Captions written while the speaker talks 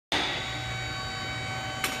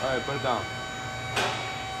Alright, put it down.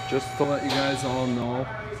 Just to let you guys all know,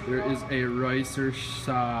 there is a Ricer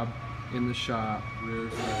Saab in the shop.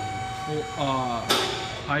 There's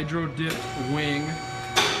hydro dipped wing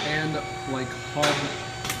and like hub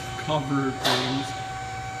cover things.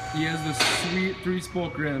 He has this sweet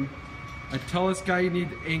 3-spoke rim. I tell this guy you need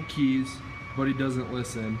ink keys, but he doesn't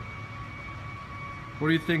listen. What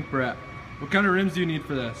do you think, Brett? What kind of rims do you need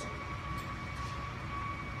for this?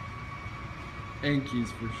 Ink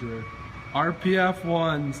keys for sure. RPF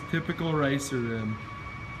 1s, typical Ricer rim.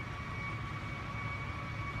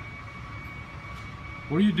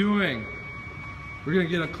 What are you doing? We're gonna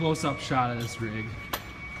get a close-up shot of this rig.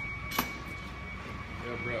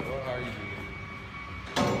 Yeah, Brett, what are you doing?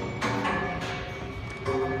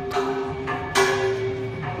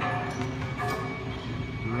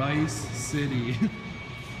 Rice City.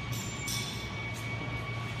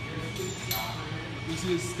 You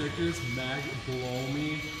see his stickers? Mag Blow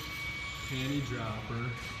Me, Panty Dropper.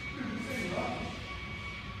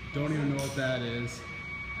 Don't even know what that is.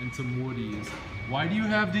 And some Woodies. Why do you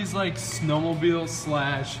have these like snowmobile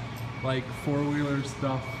slash like 4-wheeler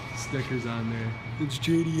stuff stickers on there? It's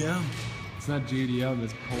JDM. It's not JDM,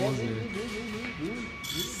 it's Poser.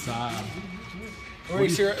 Saab.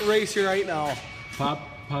 Race here right now. Pop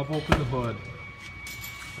open the hood.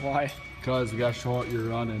 Why? Cause we gotta show what you're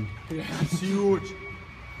running. Yeah, it's huge.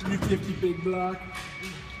 350 big block.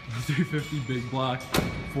 350 big block,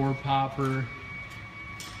 4-popper,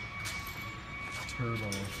 turbo.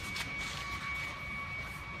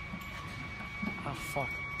 Oh fuck.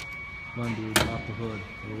 Come on, dude, pop the hood.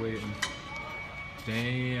 We're waiting.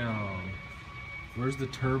 Damn. Where's the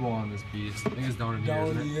turbo on this beast? I think it's down in here, Down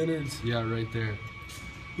isn't in it? the innards. Yeah, right there.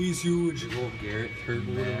 He's huge. Big old Garrett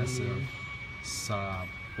turbo. Massive. Saab.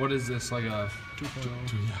 What is this, like a... 2.0.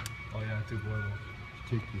 Yeah. Oh yeah, 2.0.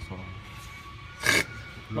 Take this off.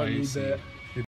 Might need Ricey. that.